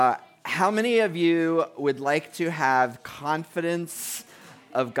How many of you would like to have confidence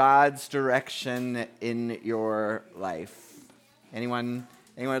of God's direction in your life? Anyone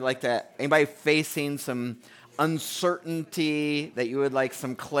would like to? Anybody facing some uncertainty that you would like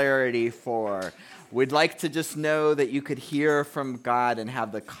some clarity for? Would like to just know that you could hear from God and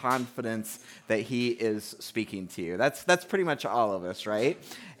have the confidence that He is speaking to you. That's pretty much all of us, right?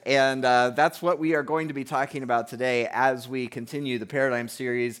 And that's what we are going to be talking about today as we continue the Paradigm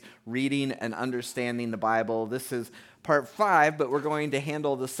series, reading and understanding the Bible. This is part 5, but we're going to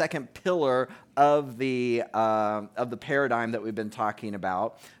handle the second pillar of the paradigm that we've been talking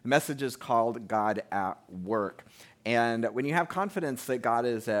about. The message is called God at Work. And when you have confidence that God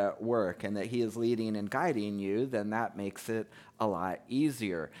is at work and that He is leading and guiding you, then that makes it a lot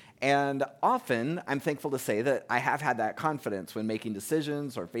easier. And often, I'm thankful to say that I have had that confidence when making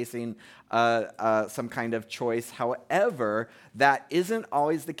decisions or facing some kind of choice. However, that isn't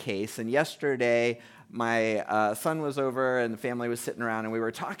always the case. And yesterday, my son was over and the family was sitting around and we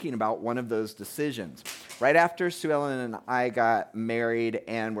were talking about one of those decisions. Right after Sue Ellen and I got married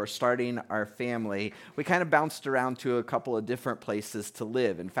and were starting our family, we kind of bounced around to a couple of different places to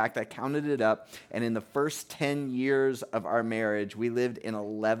live. In fact, I counted it up, and in the first 10 years of our marriage, we lived in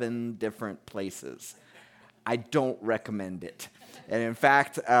 11 different places. I don't recommend it. And in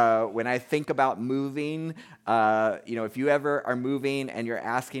fact, when I think about moving, if you ever are moving and you're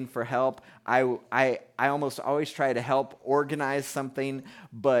asking for help, I almost always try to help organize something.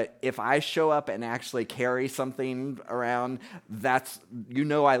 But if I show up and actually carry something around, that's,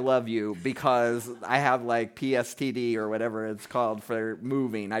 I love you, because I have like PSTD or whatever it's called for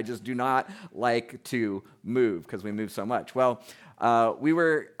moving. I just do not like to move because we move so much. Well, we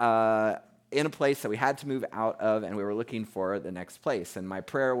were in a place that we had to move out of, and we were looking for the next place. And my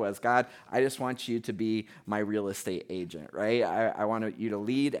prayer was, God, I just want you to be my real estate agent, right? I want you to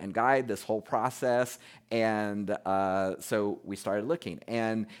lead and guide this whole process. And so we started looking.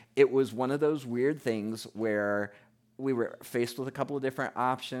 And it was one of those weird things where we were faced with a couple of different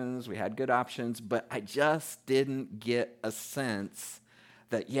options. We had good options, but I just didn't get a sense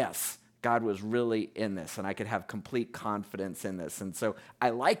that, yes, God was really in this, and I could have complete confidence in this. And so I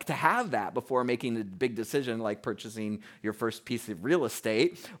like to have that before making a big decision like purchasing your first piece of real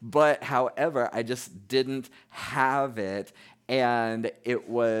estate. But however, I just didn't have it, and it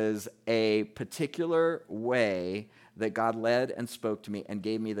was a particular way that God led and spoke to me and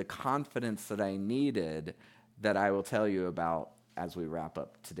gave me the confidence that I needed that I will tell you about as we wrap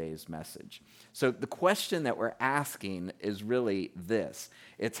up today's message. So the question that we're asking is really this.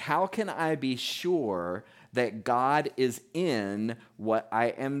 It's, how can I be sure that God is in what I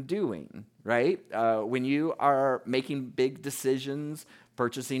am doing, right? When you are making big decisions,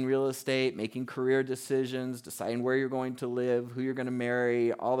 purchasing real estate, making career decisions, deciding where you're going to live, who you're going to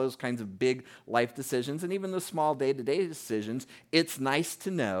marry, all those kinds of big life decisions, and even the small day-to-day decisions, it's nice to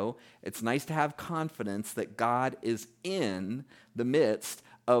know, it's nice to have confidence that God is in the midst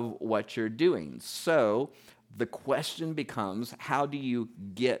of what you're doing. So the question becomes, how do you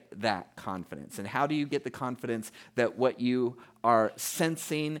get that confidence? And how do you get the confidence that what you are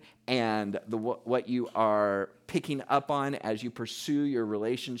sensing and what you are picking up on as you pursue your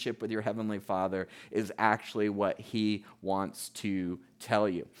relationship with your Heavenly Father is actually what He wants to tell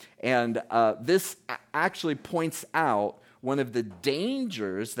you? And this actually points out one of the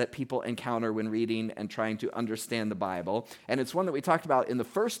dangers that people encounter when reading and trying to understand the Bible. And it's one that we talked about in the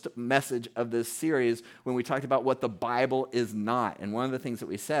first message of this series when we talked about what the Bible is not. And one of the things that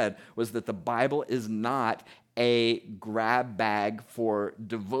we said was that the Bible is not a grab bag for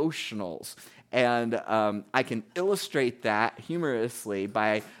devotionals. And I can illustrate that humorously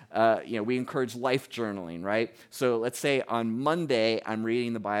by, we encourage life journaling, right? So let's say on Monday, I'm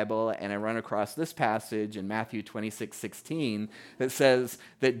reading the Bible and I run across this passage in Matthew 26:16 that says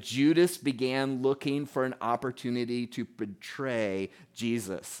that Judas began looking for an opportunity to betray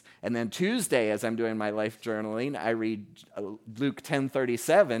Jesus. And then Tuesday, as I'm doing my life journaling, I read Luke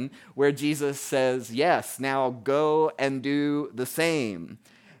 10:37, where Jesus says, yes, now go and do the same.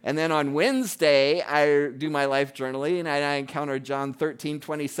 And then on Wednesday, I do my life journaling, and I encounter John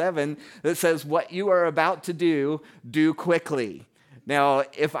 13:27 that says, what you are about to do quickly. Now,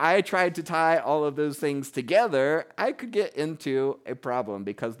 if I tried to tie all of those things together, I could get into a problem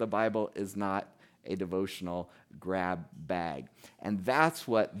because the Bible is not a devotional grab bag. And that's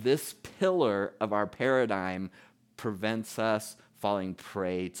what this pillar of our paradigm prevents us falling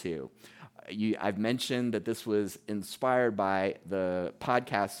prey to. I've mentioned that this was inspired by the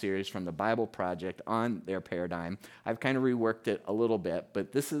podcast series from the Bible Project on their paradigm. I've kind of reworked it a little bit,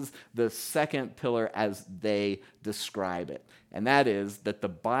 but this is the second pillar as they describe it. And that is that the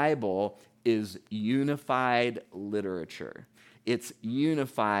Bible is unified literature. It's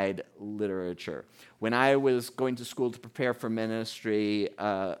unified literature. When I was going to school to prepare for ministry,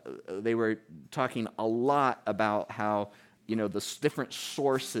 they were talking a lot about how the different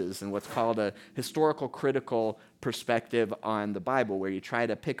sources and what's called a historical critical perspective on the Bible, where you try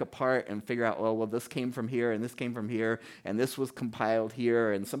to pick apart and figure out, well, this came from here, and this came from here, and this was compiled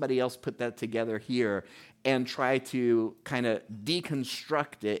here, and somebody else put that together here, and try to kind of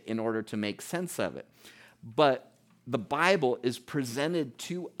deconstruct it in order to make sense of it. But the Bible is presented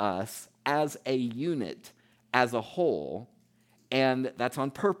to us as a unit, as a whole, and that's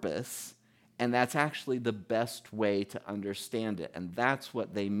on purpose. And that's actually the best way to understand it. And that's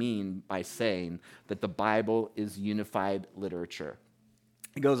what they mean by saying that the Bible is unified literature.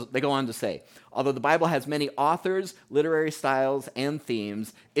 They go on to say, although the Bible has many authors, literary styles, and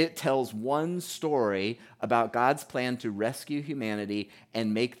themes, it tells one story about God's plan to rescue humanity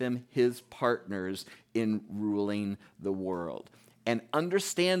and make them his partners in ruling the world. And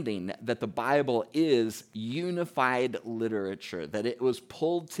understanding that the Bible is unified literature, that it was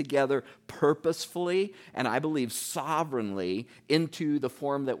pulled together purposefully and I believe sovereignly into the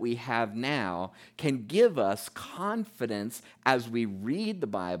form that we have now, can give us confidence as we read the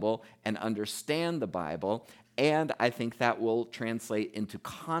Bible and understand the Bible. And I think that will translate into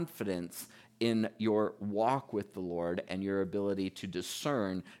confidence in your walk with the Lord and your ability to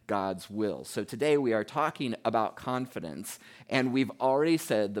discern God's will. So today we are talking about confidence, and we've already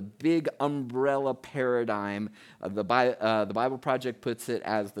said the big umbrella paradigm of the Bible Project puts it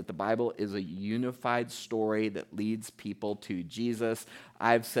as that the Bible is a unified story that leads people to Jesus.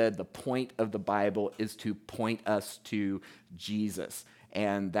 I've said the point of the Bible is to point us to Jesus.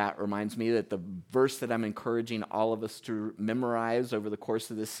 And that reminds me that the verse that I'm encouraging all of us to memorize over the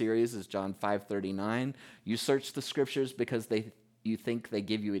course of this series is John 5:39. You search the scriptures because you think they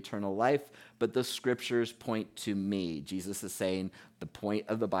give you eternal life, but the scriptures point to me. Jesus is saying the point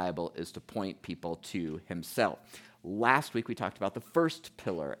of the Bible is to point people to himself. Last week we talked about the first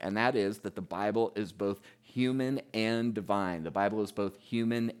pillar, and that is that the Bible is both human and divine. The Bible is both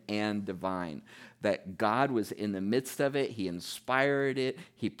human and divine. That God was in the midst of it, he inspired it,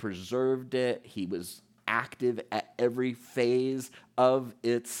 he preserved it, he was active at every phase of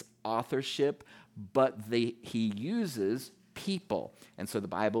its authorship, but he uses people. And so the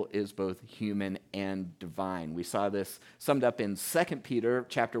Bible is both human and divine. We saw this summed up in 2 Peter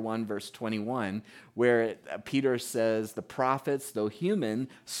chapter 1, verse 21, where Peter says, the prophets, though human,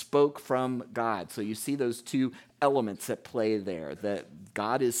 spoke from God. So you see those two elements at play there, that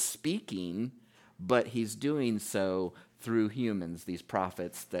God is speaking, but he's doing so through humans, these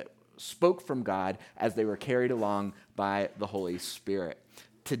prophets that spoke from God as they were carried along by the Holy Spirit.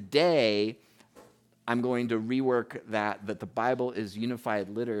 Today, I'm going to rework that the Bible is unified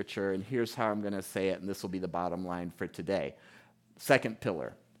literature, and here's how I'm going to say it, and this will be the bottom line for today. Second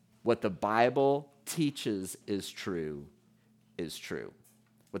pillar, what the Bible teaches is true, is true.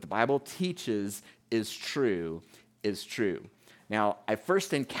 What the Bible teaches is true, is true. Now, I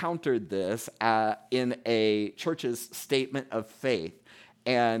first encountered this in a church's statement of faith,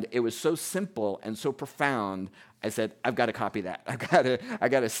 and it was so simple and so profound. I said, I've got to copy that. I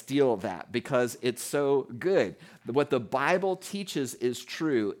got to steal that because it's so good. What the Bible teaches is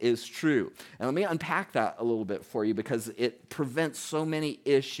true, is true. And let me unpack that a little bit for you because it prevents so many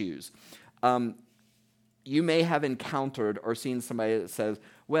issues. You may have encountered or seen somebody that says,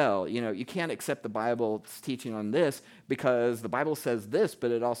 well, you can't accept the Bible's teaching on this because the Bible says this, but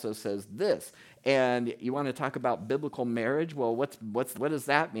it also says this. And you want to talk about biblical marriage? Well, what does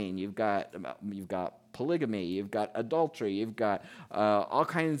that mean? You've got polygamy, you've got adultery, you've got all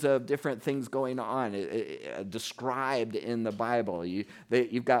kinds of different things going on described in the Bible.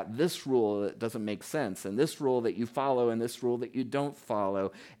 You've got this rule that doesn't make sense, and this rule that you follow, and this rule that you don't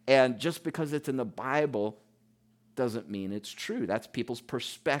follow. And just because it's in the Bible doesn't mean it's true. That's people's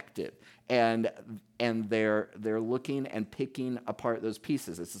perspective. And they're looking and picking apart those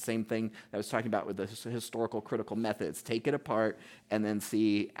pieces. It's the same thing that I was talking about with the historical critical methods. Take it apart and then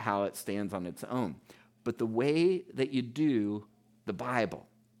see how it stands on its own. But the way that you do the Bible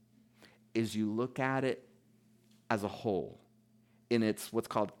is you look at it as a whole in its what's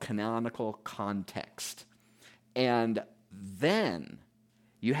called canonical context. And then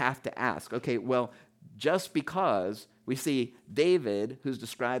you have to ask, okay, well, just because we see David, who's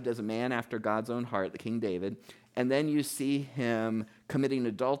described as a man after God's own heart, the King David, and then you see him committing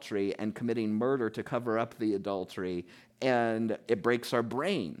adultery and committing murder to cover up the adultery, and it breaks our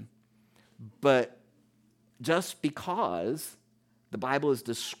brain. But just because the Bible is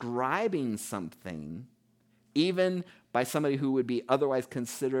describing something, even by somebody who would be otherwise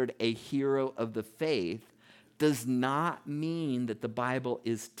considered a hero of the faith, does not mean that the Bible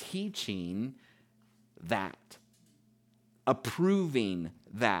is teaching that, approving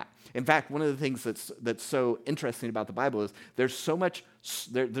that. In fact, one of the things that's so interesting about the Bible is there's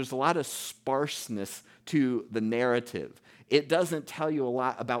a lot of sparseness to the narrative. It doesn't tell you a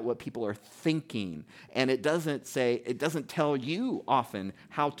lot about what people are thinking, and it doesn't tell you often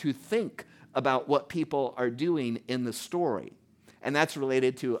how to think about what people are doing in the story. And that's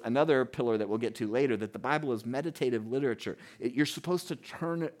related to another pillar that we'll get to later, that the Bible is meditative literature. You're supposed to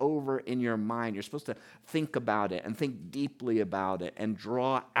turn it over in your mind. You're supposed to think about it and think deeply about it and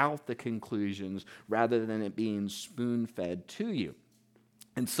draw out the conclusions rather than it being spoon-fed to you.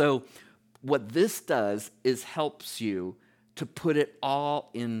 And so what this does is helps you to put it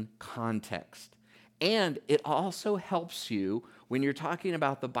all in context. And it also helps you when you're talking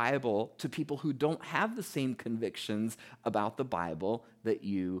about the Bible to people who don't have the same convictions about the Bible that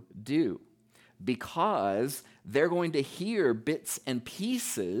you do. Because they're going to hear bits and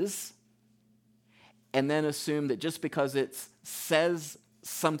pieces and then assume that just because it says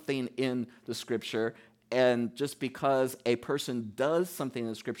something in the Scripture and just because a person does something in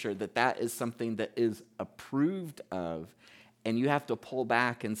the Scripture, that is something that is approved of. And you have to pull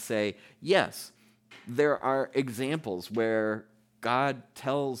back and say, yes, there are examples where God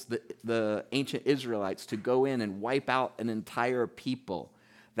tells the ancient Israelites to go in and wipe out an entire people.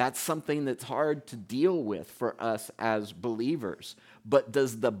 That's something that's hard to deal with for us as believers. But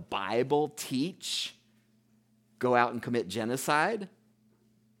does the Bible teach go out and commit genocide?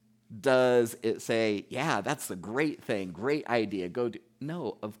 Does it say, yeah, that's a great thing, great idea, go do?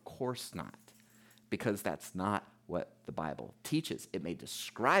 No, of course not, because that's not what the Bible teaches. It may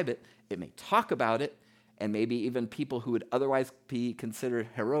describe it, it may talk about it, and maybe even people who would otherwise be considered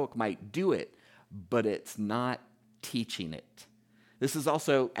heroic might do it, but it's not teaching it. This is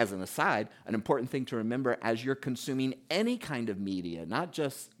also, as an aside, an important thing to remember as you're consuming any kind of media, not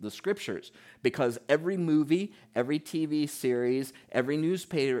just the Scriptures, because every movie, every TV series, every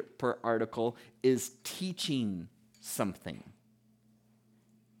newspaper article is teaching something.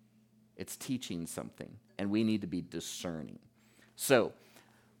 It's teaching something, and we need to be discerning. So,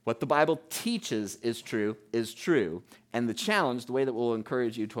 what the Bible teaches is true, and the challenge, the way that we'll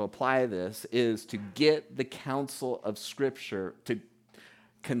encourage you to apply this, is to get the counsel of Scripture, to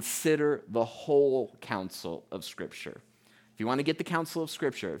consider the whole counsel of Scripture. If you want to get the counsel of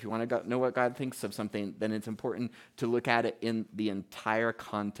Scripture, if you want to know what God thinks of something, then it's important to look at it in the entire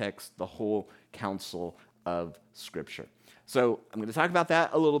context, the whole counsel of Scripture. So I'm going to talk about that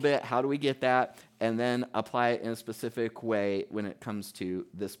a little bit. How do we get that? And then apply it in a specific way when it comes to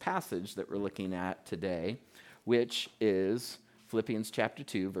this passage that we're looking at today, which is Philippians chapter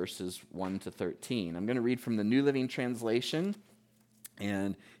 2, verses 1 to 13. I'm going to read from the New Living Translation,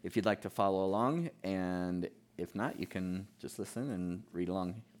 and if you'd like to follow along, and if not, you can just listen and read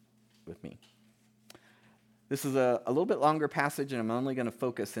along with me. This is a little bit longer passage, and I'm only going to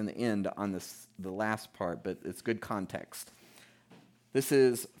focus in the end on the last part, but it's good context. This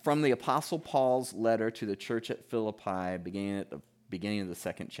is from the Apostle Paul's letter to the church at Philippi, beginning at the beginning of the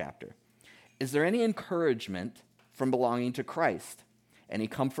second chapter. Is there any encouragement from belonging to Christ? Any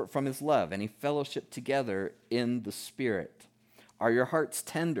comfort from his love? Any fellowship together in the Spirit? Are your hearts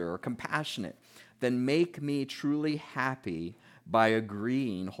tender or compassionate? Then make me truly happy by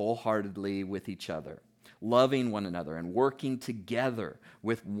agreeing wholeheartedly with each other, loving one another, and working together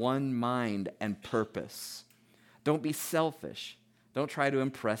with one mind and purpose. Don't be selfish. Don't try to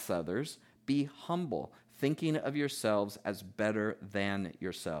impress others. Be humble, thinking of yourselves as better than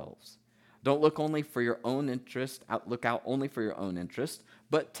yourselves. Don't look only for your own interest, look out only for your own interest,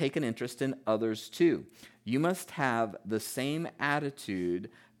 but take an interest in others too. You must have the same attitude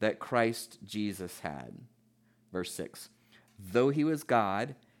that Christ Jesus had. Verse 6, though he was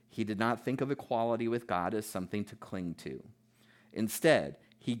God, he did not think of equality with God as something to cling to. Instead,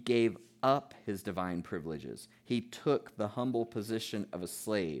 he gave up his divine privileges. He took the humble position of a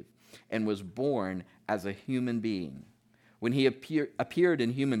slave and was born as a human being. When he appeared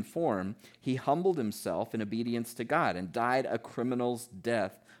in human form, he humbled himself in obedience to God and died a criminal's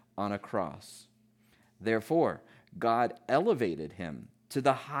death on a cross. Therefore, God elevated him to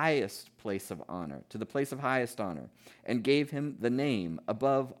the highest place of honor, to the place of highest honor, and gave him the name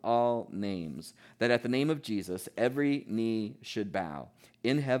above all names, that at the name of Jesus every knee should bow,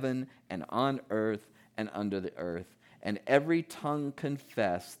 in heaven and on earth and under the earth, and every tongue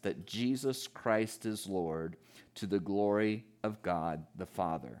confess that Jesus Christ is Lord, to the glory of God the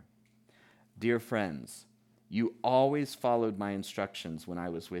Father. Dear friends, you always followed my instructions when I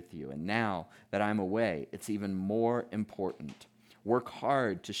was with you, and now that I'm away, it's even more important. Work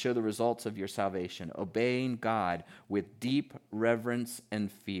hard to show the results of your salvation, obeying God with deep reverence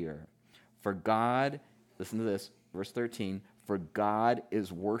and fear. For God, listen to this, verse 13, for God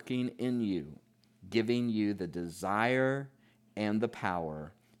is working in you, giving you the desire and the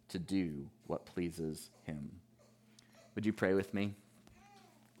power to do what pleases him. Would you pray with me?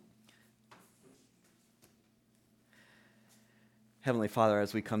 Heavenly Father,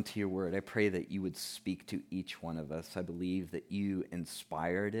 as we come to your word, I pray that you would speak to each one of us. I believe that you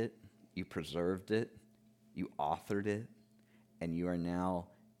inspired it, you preserved it, you authored it, and you are now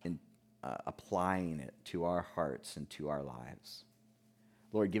applying it to our hearts and to our lives.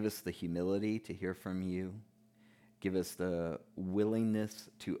 Lord, give us the humility to hear from you. Give us the willingness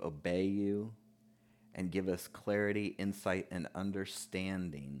to obey you, and give us clarity, insight, and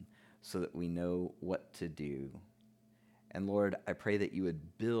understanding so that we know what to do. And Lord, I pray that you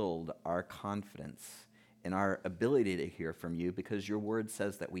would build our confidence in our ability to hear from you, because your word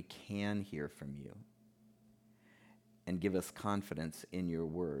says that we can hear from you. And give us confidence in your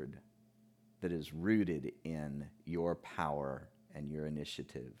word that is rooted in your power and your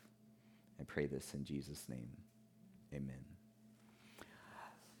initiative. I pray this in Jesus' name. Amen.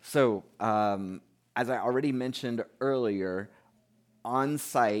 So, as I already mentioned earlier,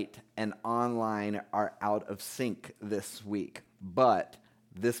 on-site and online are out of sync this week, but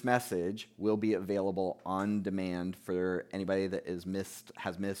this message will be available on demand for anybody that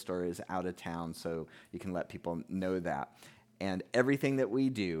has missed or is out of town, so you can let people know that. And everything that we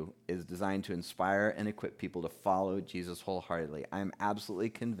do is designed to inspire and equip people to follow Jesus wholeheartedly. I am absolutely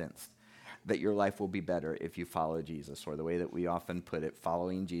convinced that your life will be better if you follow Jesus, or the way that we often put it,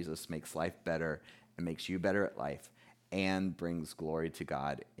 following Jesus makes life better and makes you better at life, and brings glory to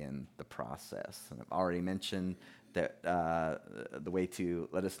God in the process. And I've already mentioned that the way to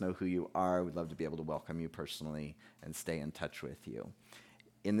let us know who you are, we'd love to be able to welcome you personally and stay in touch with you.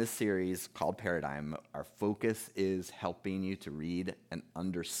 In this series called Paradigm, our focus is helping you to read and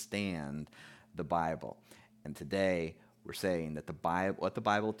understand the Bible. And today, we're saying that what the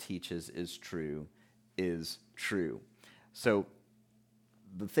Bible teaches is true. So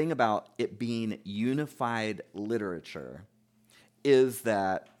the thing about it being unified literature is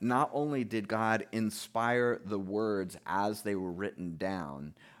that not only did God inspire the words as they were written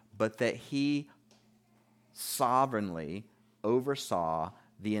down, but that he sovereignly oversaw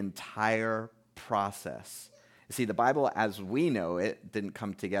the entire process. You see, the Bible as we know it didn't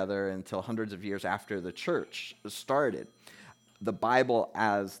come together until hundreds of years after the church started. The Bible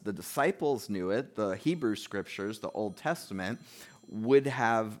as the disciples knew it, the Hebrew scriptures, the Old Testament, would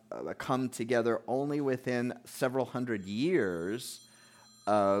have come together only within several hundred years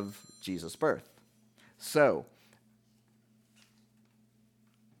of Jesus' birth. So,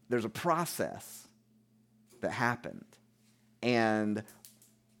 there's a process that happened. And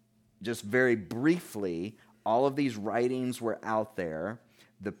just very briefly, all of these writings were out there.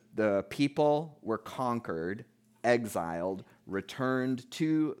 The people were conquered, exiled, returned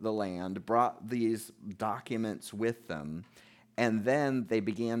to the land, brought these documents with them, and then they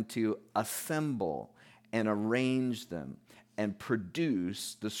began to assemble and arrange them and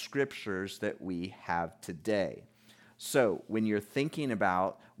produce the scriptures that we have today. So when you're thinking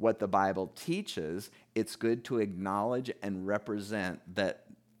about what the Bible teaches, it's good to acknowledge and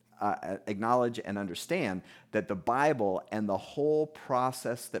acknowledge and understand that the Bible and the whole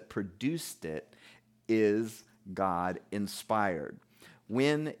process that produced it is God inspired.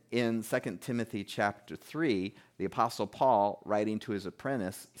 When in 2 Timothy chapter 3, the Apostle Paul, writing to his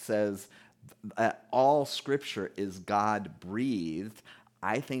apprentice, says that all Scripture is God-breathed,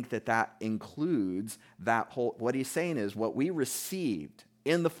 I think that includes that whole, what he's saying is what we received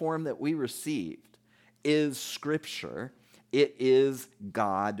in the form that we received is Scripture. It is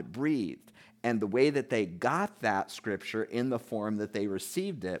God-breathed. And the way that they got that Scripture in the form that they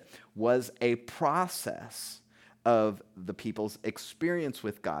received it was a process of the people's experience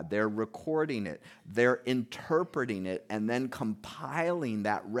with God. They're recording it, they're interpreting it, and then compiling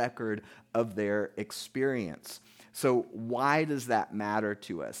that record of their experience. So why does that matter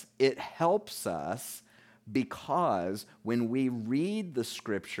to us? It helps us because when we read the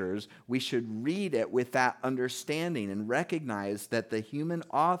scriptures, we should read it with that understanding and recognize that the human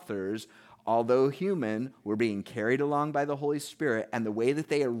authors, although human, were being carried along by the Holy Spirit, and the way that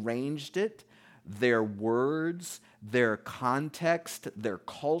they arranged it their words, their context, their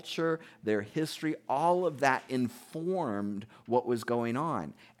culture, their history, all of that informed what was going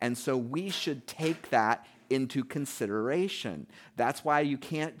on. And so we should take that into consideration. That's why you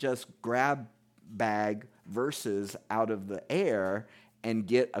can't just grab bag verses out of the air and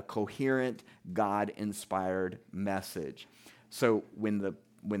get a coherent, God-inspired message. So when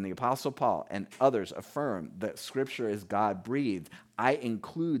the Apostle Paul and others affirm that Scripture is God-breathed, I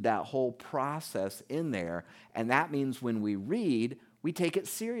include that whole process in there, and that means when we read, we take it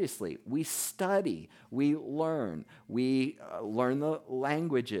seriously. We study, we learn the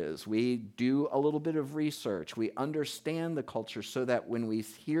languages, we do a little bit of research, we understand the culture so that when we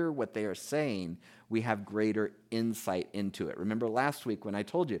hear what they are saying, we have greater insight into it. Remember last week when I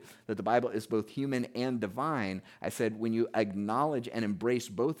told you that the Bible is both human and divine, I said when you acknowledge and embrace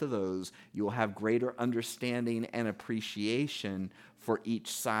both of those, you will have greater understanding and appreciation for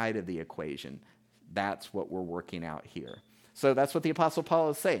each side of the equation. That's what we're working out here. So that's what the Apostle Paul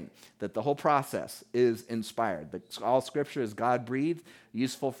is saying, that the whole process is inspired, that all Scripture is God-breathed,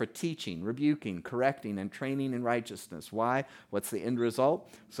 useful for teaching, rebuking, correcting, and training in righteousness. Why? What's the end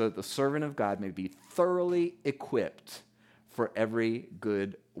result? So that the servant of God may be thoroughly equipped for every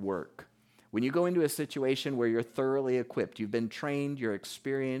good work. When you go into a situation where you're thoroughly equipped, you've been trained, you're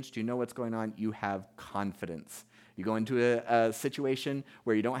experienced, you know what's going on, you have confidence. You go into a situation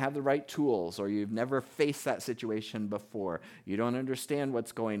where you don't have the right tools or you've never faced that situation before. You don't understand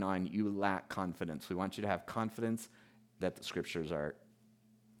what's going on. You lack confidence. We want you to have confidence that the Scriptures are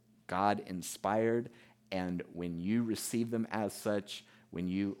God-inspired, and when you receive them as such, when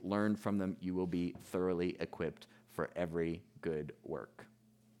you learn from them, you will be thoroughly equipped for every good work.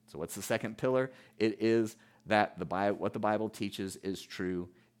 So what's the second pillar? It is that what the Bible teaches is true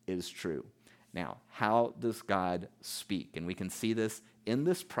is true. Now, how does God speak? And we can see this in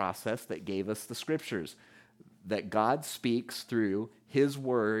this process that gave us the Scriptures, that God speaks through His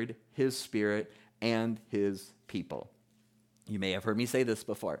Word, His Spirit, and His people. You may have heard me say this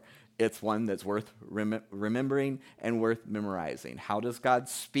before. It's one that's worth remembering and worth memorizing. How does God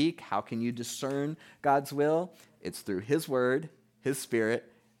speak? How can you discern God's will? It's through His Word, His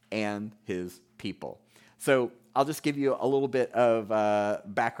Spirit, and His people. So I'll just give you a little bit of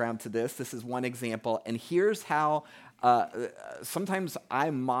background to this. This is one example, and here's how sometimes I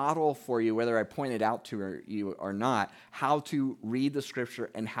model for you, whether I point it out to you or not, how to read the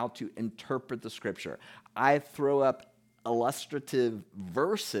Scripture and how to interpret the Scripture. I throw up illustrative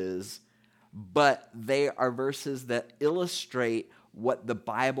verses, but they are verses that illustrate what the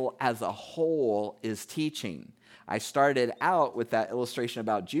Bible as a whole is teaching. I started out with that illustration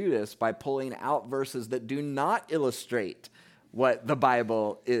about Judas by pulling out verses that do not illustrate what the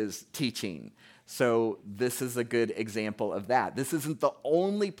Bible is teaching. So this is a good example of that. This isn't the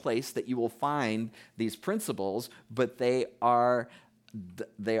only place that you will find these principles, but they are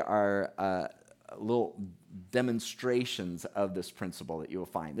little demonstrations of this principle that you will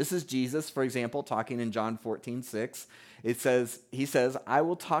find. This is Jesus, for example, talking in John 14:6. He says, I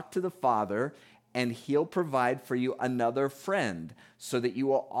will talk to the Father, and He'll provide for you another friend so that you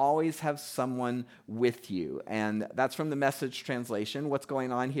will always have someone with you. And that's from the Message translation. What's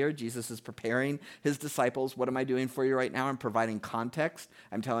going on here? Jesus is preparing His disciples. What am I doing for you right now? I'm providing context.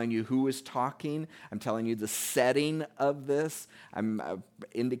 I'm telling you who is talking. I'm telling you the setting of this. I'm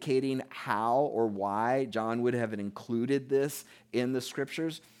indicating how or why John would have included this in the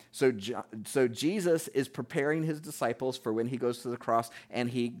Scriptures. So Jesus is preparing His disciples for when He goes to the cross and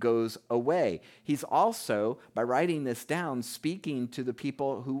He goes away. He's also, by writing this down, speaking to the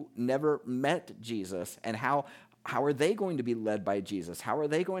people who never met Jesus and how are they going to be led by Jesus? How are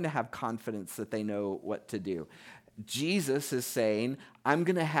they going to have confidence that they know what to do? Jesus is saying, I'm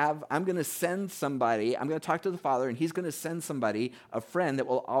going to send somebody, I'm going to talk to the Father, and He's going to send somebody, a friend that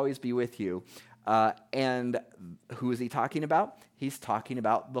will always be with you. And who is He talking about? He's talking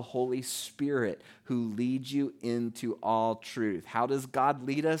about the Holy Spirit who leads you into all truth. How does God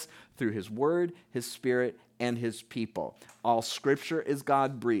lead us? Through His Word, His Spirit, and His people. All Scripture is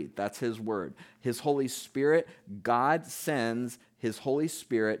God-breathed. That's His Word. His Holy Spirit, God sends His Holy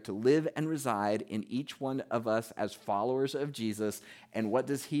Spirit to live and reside in each one of us as followers of Jesus. And what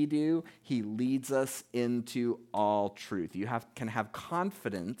does He do? He leads us into all truth. You can have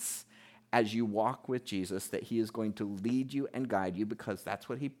confidence as you walk with Jesus that He is going to lead you and guide you, because that's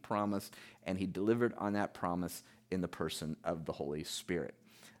what He promised, and He delivered on that promise in the person of the Holy Spirit.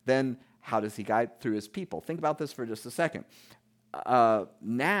 Then how does He guide? Through His people. Think about this for just a second.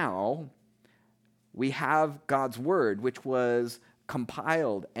 Now we have God's Word, which was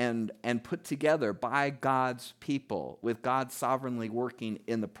compiled and put together by God's people, with God sovereignly working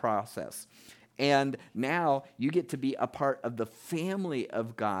in the process. And now you get to be a part of the family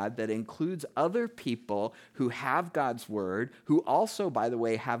of God that includes other people who have God's word, who also, by the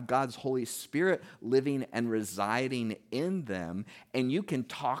way, have God's Holy Spirit living and residing in them. And you can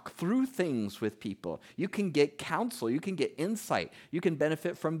talk through things with people. You can get counsel. You can get insight. You can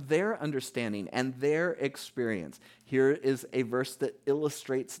benefit from their understanding and their experience. Here is a verse that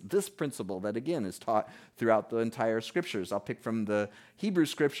illustrates this principle that, again, is taught throughout the entire scriptures. I'll pick from the Hebrew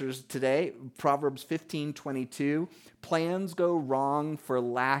scriptures today, Proverbs 15:22. Plans go wrong for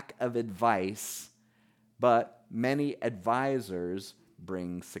lack of advice, but many advisors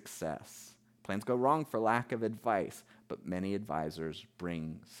bring success. Plans go wrong for lack of advice, but many advisors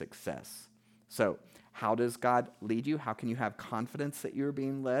bring success. So, how does God lead you? How can you have confidence that you're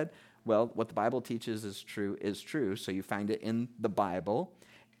being led? Well, what the Bible teaches is true. So you find it in the Bible.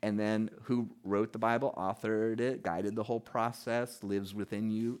 And then who wrote the Bible, authored it, guided the whole process, lives within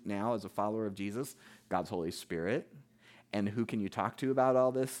you now as a follower of Jesus? God's Holy Spirit. And who can you talk to about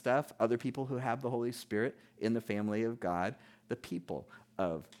all this stuff? Other people who have the Holy Spirit in the family of God, the people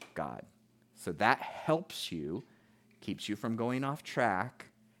of God. So that helps you, keeps you from going off track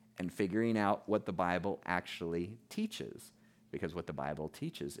and figuring out what the Bible actually teaches. Because what the Bible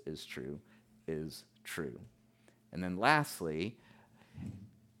teaches is true. And then lastly,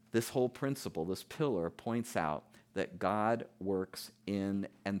 this whole principle, this pillar, points out that God works in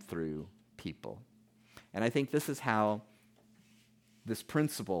and through people. And I think this is how this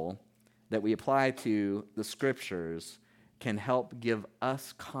principle that we apply to the scriptures can help give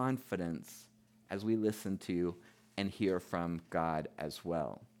us confidence as we listen to and hear from God as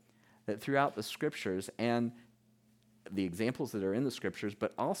well. That throughout the scriptures and the examples that are in the scriptures,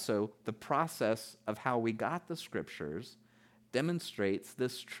 but also the process of how we got the scriptures demonstrates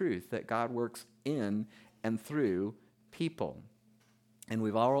this truth that God works in and through people. And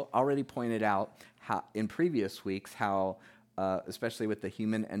we've already pointed out how in previous weeks how, especially with the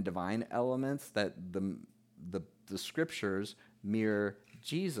human and divine elements, that the scriptures mirror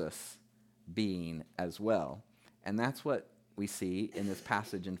Jesus being as well. And that's what we see in this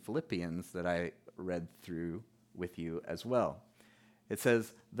passage in Philippians that I read through with you as well. It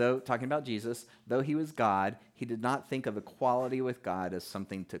says, talking about Jesus, though he was God, he did not think of equality with God as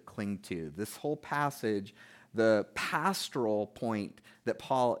something to cling to. This whole passage, the pastoral point that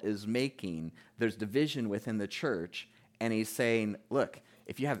Paul is making, there's division within the church, and he's saying, look,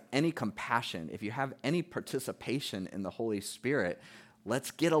 if you have any compassion, if you have any participation in the Holy Spirit,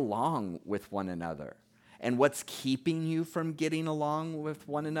 let's get along with one another. And what's keeping you from getting along with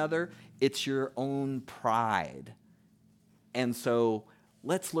one another? It's your own pride. And so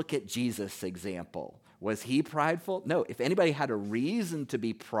let's look at Jesus' example. Was he prideful? No. If anybody had a reason to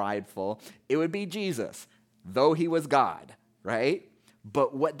be prideful, it would be Jesus, though he was God, right?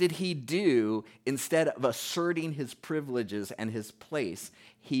 But what did he do? Instead of asserting his privileges and his place,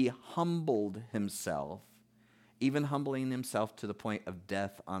 he humbled himself, even humbling himself to the point of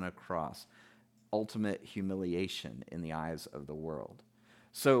death on a cross. Ultimate humiliation in the eyes of the world.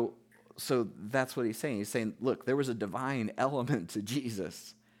 So that's what he's saying. He's saying, look, there was a divine element to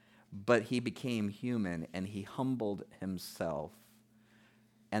Jesus, but he became human and he humbled himself.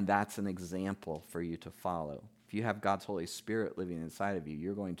 And that's an example for you to follow. If you have God's Holy Spirit living inside of you,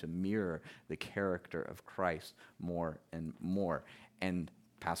 you're going to mirror the character of Christ more and more. And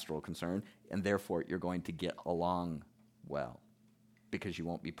pastoral concern, and therefore you're going to get along well because you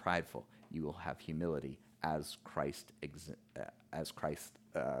won't be prideful. You will have humility as Christ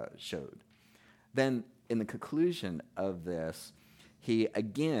showed. Then in the conclusion of this, he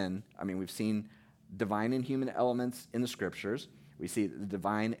again, we've seen divine and human elements in the scriptures. We see the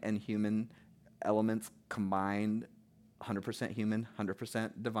divine and human elements combined, 100% human,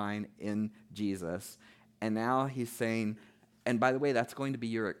 100% divine in Jesus. And now he's saying, and by the way, that's going to be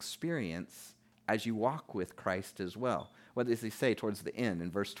your experience as you walk with Christ as well. What does he say towards the end? In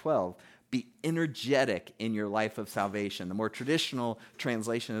verse 12, be energetic in your life of salvation. The more traditional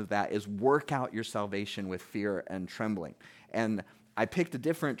translation of that is work out your salvation with fear and trembling. And I picked a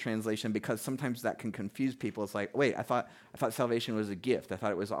different translation because sometimes that can confuse people. It's like, wait, I thought salvation was a gift. I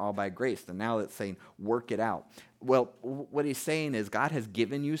thought it was all by grace. And now it's saying work it out. Well, what he's saying is God has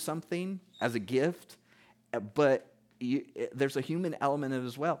given you something as a gift, but there's a human element of it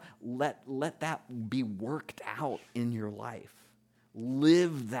as well. Let that be worked out in your life.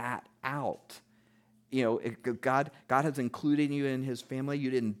 Live that out. God has included you in his family. You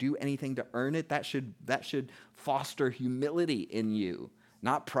didn't do anything to earn it. That should foster humility in you,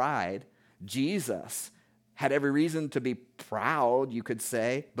 not pride. Jesus had every reason to be proud, you could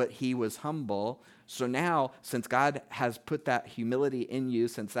say, but he was humble. So now, since God has put that humility in you,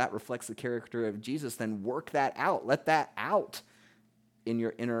 since that reflects the character of Jesus, then work that out. Let that out in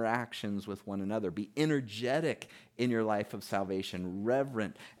your interactions with one another. Be energetic in your life of salvation,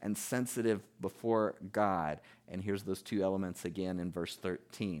 reverent and sensitive before God. And here's those two elements again in verse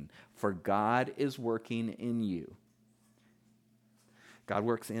 13. For God is working in you. God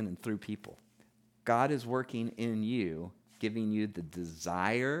works in and through people. God is working in you, giving you the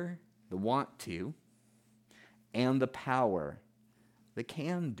desire, the want to, and the power, the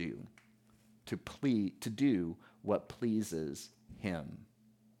can do, to do what pleases him.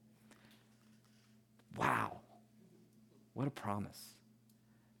 Wow. What a promise.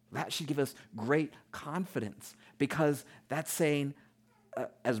 That should give us great confidence, because that's saying,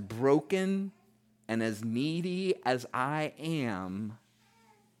 as broken and as needy as I am,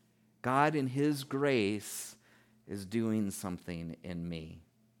 God in his grace is doing something in me.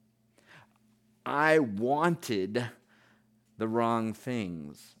 I wanted the wrong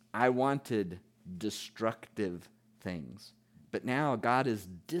things. I wanted destructive things. But now God is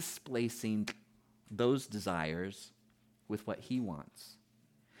displacing those desires with what he wants.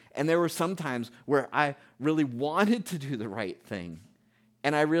 And there were some times where I really wanted to do the right thing.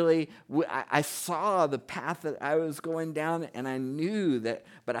 And I saw the path that I was going down, and I knew that,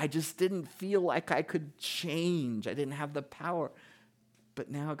 but I just didn't feel like I could change. I didn't have the power. But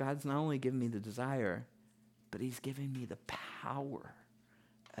now God's not only giving me the desire, but he's giving me the power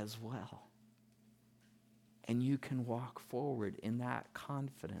as well. And you can walk forward in that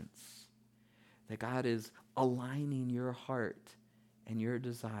confidence that God is aligning your heart and your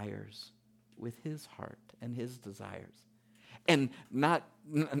desires with his heart and his desires. And not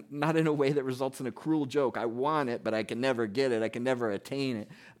in a way that results in a cruel joke. I want it, but I can never get it. I can never attain it.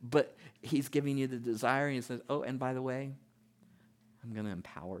 But he's giving you the desire, and he says, oh, and by the way, I'm going to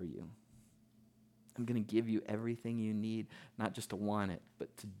empower you. I'm going to give you everything you need, not just to want it,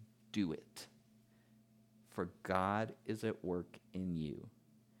 but to do it. For God is at work in you,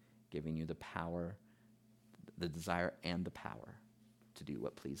 giving you the power, the desire, and the power to do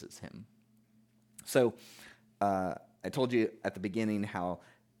what pleases him. So, I told you at the beginning how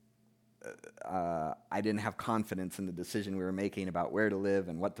I didn't have confidence in the decision we were making about where to live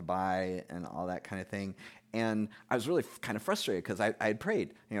and what to buy and all that kind of thing. And I was really kind of frustrated because I had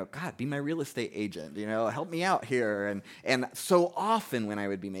prayed, God, be my real estate agent, help me out here. And so often when I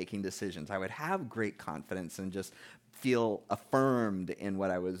would be making decisions, I would have great confidence and just feel affirmed in what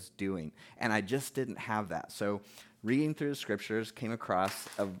I was doing. And I just didn't have that. So reading through the scriptures, came across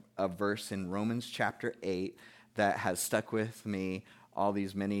a verse in Romans chapter 8 that has stuck with me all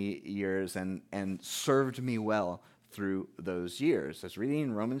these many years and served me well through those years. I was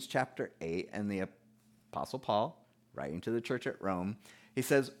reading Romans chapter 8, and the Apostle Paul, writing to the church at Rome, he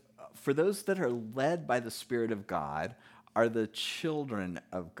says, for those that are led by the Spirit of God are the children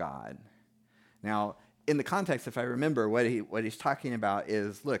of God. Now, in the context, if I remember, what he's talking about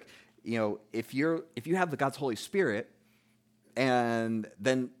is, look, if you have the God's Holy Spirit, and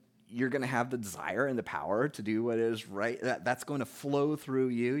then you're going to have the desire and the power to do what is right. That's going to flow through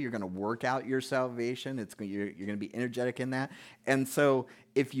you. You're going to work out your salvation. You're going to be energetic in that. And so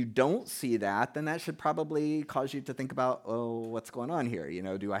if you don't see that, then that should probably cause you to think about, what's going on here?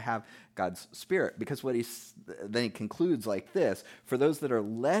 Do I have God's Spirit? Because then he concludes like this: for those that are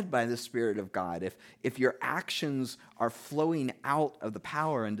led by the Spirit of God, if your actions are flowing out of the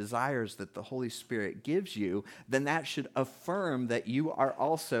power and desires that the Holy Spirit gives you, then that should affirm that you are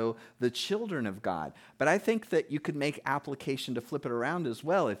also the children of God. But I think that you could make application to flip it around as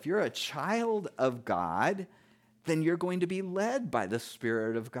well. If you're a child of God, then you're going to be led by the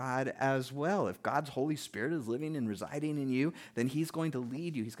Spirit of God as well. If God's Holy Spirit is living and residing in you, then he's going to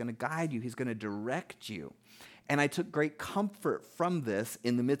lead you. He's going to guide you. He's going to direct you. And I took great comfort from this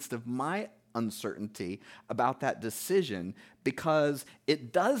in the midst of my uncertainty about that decision, because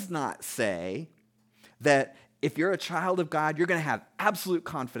it does not say that if you're a child of God, you're going to have absolute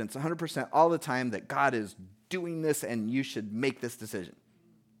confidence 100% all the time that God is doing this and you should make this decision.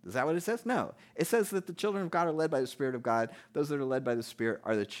 Is that what it says? No. It says that the children of God are led by the Spirit of God. Those that are led by the Spirit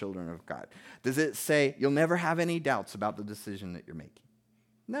are the children of God. Does it say you'll never have any doubts about the decision that you're making?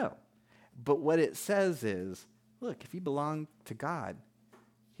 No. But what it says is, look, if you belong to God,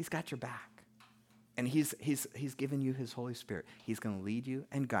 he's got your back. And he's given you his Holy Spirit. He's going to lead you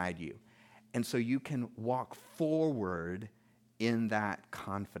and guide you. And so you can walk forward in that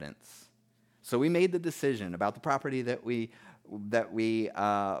confidence. So we made the decision about the property that we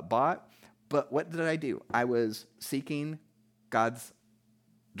bought, but what did I do? I was seeking God's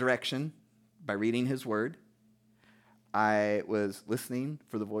direction by reading his word. I was listening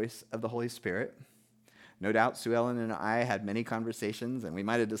for the voice of the Holy Spirit. No doubt Sue Ellen and I had many conversations, and we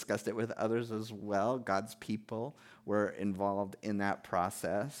might have discussed it with others as well. God's people were involved in that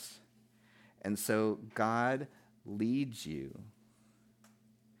process. And so God leads you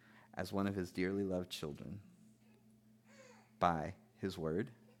as one of his dearly loved children by his word,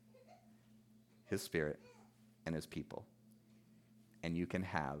 his spirit, and his people. And you can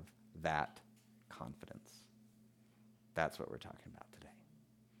have that confidence. That's what we're talking about today.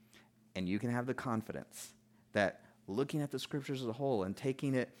 And you can have the confidence that looking at the scriptures as a whole and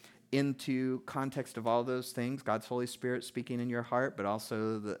taking it into context of all those things, God's Holy Spirit speaking in your heart, but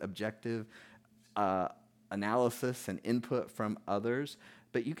also the objective analysis and input from others,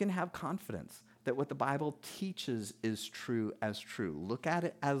 but you can have confidence that what the Bible teaches is true as true. Look at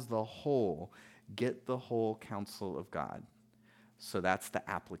it as the whole. Get the whole counsel of God. So that's the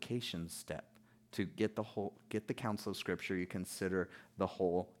application step. To get the counsel of Scripture, you consider the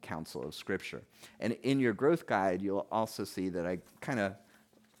whole counsel of Scripture. And in your growth guide, you'll also see that I kind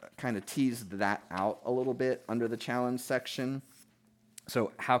of teased that out a little bit under the challenge section.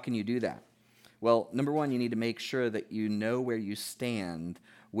 So how can you do that? Well, number one, you need to make sure that you know where you stand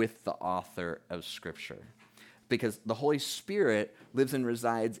with the author of Scripture. Because the Holy Spirit lives and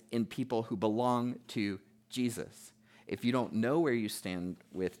resides in people who belong to Jesus. If you don't know where you stand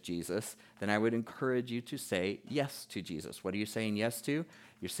with Jesus, then I would encourage you to say yes to Jesus. What are you saying yes to?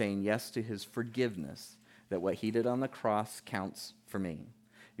 You're saying yes to his forgiveness, that what he did on the cross counts for me.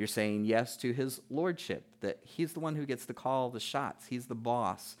 You're saying yes to his lordship, that he's the one who gets to call the shots. He's the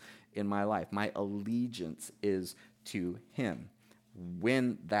boss in my life. My allegiance is to him.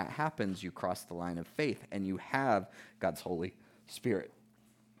 When that happens, you cross the line of faith and you have God's Holy Spirit.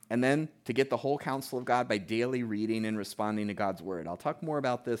 And then to get the whole counsel of God by daily reading and responding to God's word. I'll talk more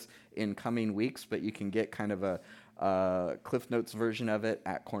about this in coming weeks, but you can get kind of a Cliff Notes version of it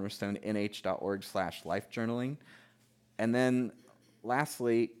at cornerstonenh.org/lifejournaling. And then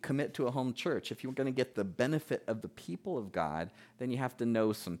lastly, commit to a home church. If you're going to get the benefit of the people of God, then you have to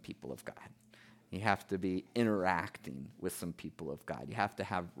know some people of God. You have to be interacting with some people of God. You have to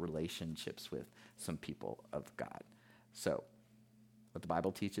have relationships with some people of God. So what the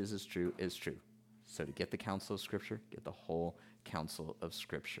Bible teaches is true is true. So to get the counsel of Scripture, get the whole counsel of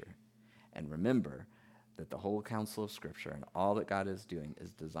Scripture. And remember that the whole counsel of Scripture and all that God is doing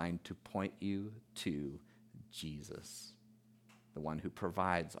is designed to point you to Jesus, the one who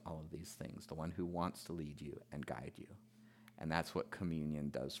provides all of these things, the one who wants to lead you and guide you. And that's what communion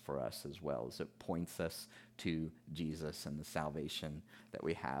does for us as well, is it points us to Jesus and the salvation that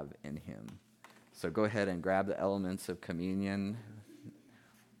we have in him. So go ahead and grab the elements of communion.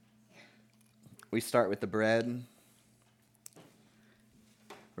 We start with the bread,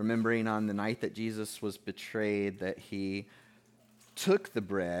 remembering on the night that Jesus was betrayed that he took the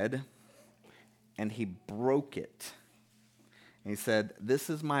bread and he broke it. And he said, "This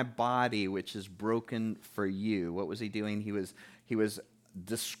is my body, which is broken for you." What was he doing? He was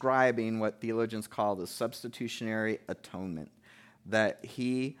describing what theologians call the substitutionary atonement, that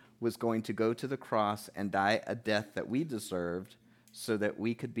he was going to go to the cross and die a death that we deserved so that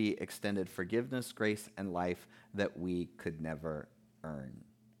we could be extended forgiveness, grace, and life that we could never earn.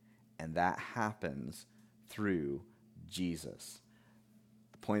 And that happens through Jesus.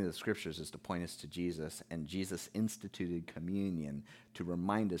 The point of the scriptures is to point us to Jesus, and Jesus instituted communion to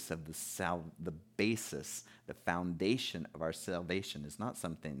remind us of the basis, the foundation of our salvation is not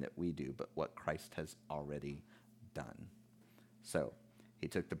something that we do, but what Christ has already done. So he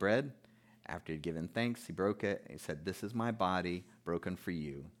took the bread. After he'd given thanks, he broke it. He said, "This is my body broken for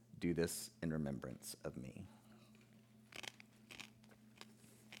you. Do this in remembrance of me."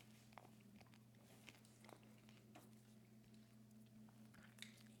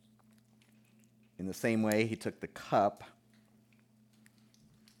 In the same way, he took the cup.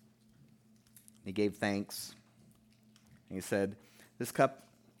 He gave thanks. And he said, "This cup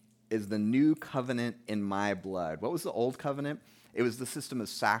is the new covenant in my blood." What was the old covenant? It was the system of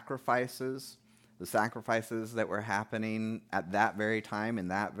sacrifices, the sacrifices that were happening at that very time in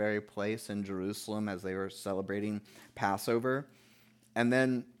that very place in Jerusalem as they were celebrating Passover. And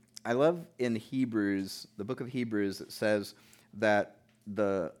then I love in Hebrews, the book of Hebrews, it says that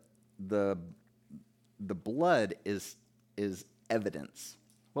the blood is evidence.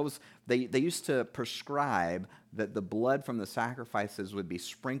 They used to prescribe that the blood from the sacrifices would be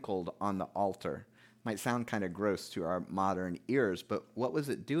sprinkled on the altar. Might sound kind of gross to our modern ears, but what was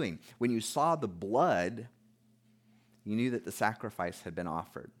it doing? When you saw the blood, you knew that the sacrifice had been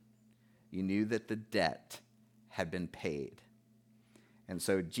offered. You knew that the debt had been paid. And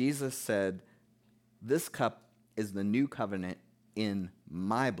so Jesus said, "This cup is the new covenant in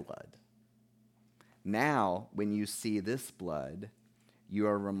my blood. Now, when you see this blood, you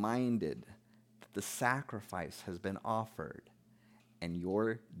are reminded that the sacrifice has been offered and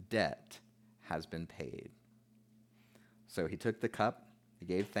your debt has been paid. So he took the cup, he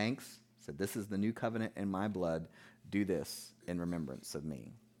gave thanks, said, this is the new covenant in my blood. Do this in remembrance of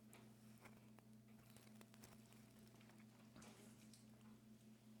me.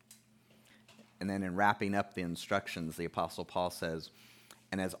 And then in wrapping up the instructions, the Apostle Paul says,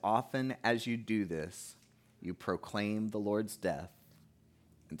 and as often as you do this, you proclaim the Lord's death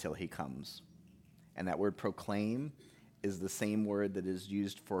until he comes. And that word proclaim is the same word that is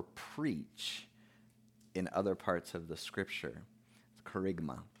used for preach in other parts of the scripture. It's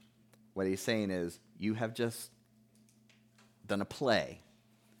kerygma. What he's saying is, you have just done a play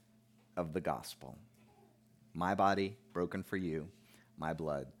of the gospel. My body broken for you, my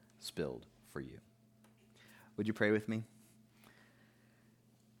blood spilled for you. Would you pray with me?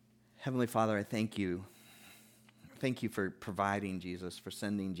 Heavenly Father, I thank you. Thank you for providing Jesus, for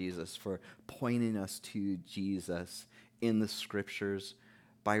sending Jesus, for pointing us to Jesus in the scriptures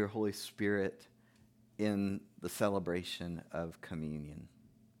by your Holy Spirit in the celebration of communion.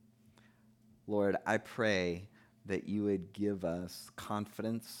 Lord, I pray that you would give us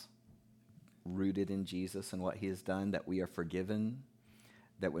confidence rooted in Jesus and what he has done, that we are forgiven,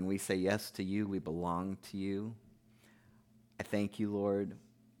 that when we say yes to you, we belong to you. I thank you, Lord,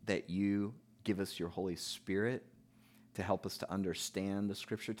 that you give us your Holy Spirit to help us to understand the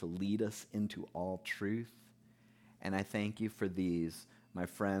scripture, to lead us into all truth. And I thank you for these, my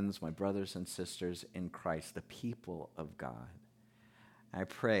friends, my brothers and sisters in Christ, the people of God. I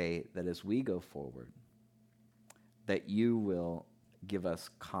pray that as we go forward, that you will give us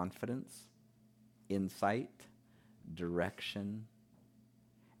confidence, insight, direction,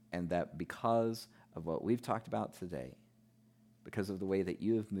 and that because of what we've talked about today, because of the way that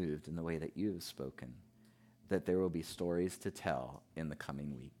you have moved and the way that you have spoken, that there will be stories to tell in the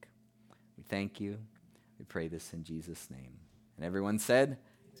coming week. We thank you. We pray this in Jesus' name. And everyone said,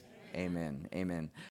 amen. Amen. Amen.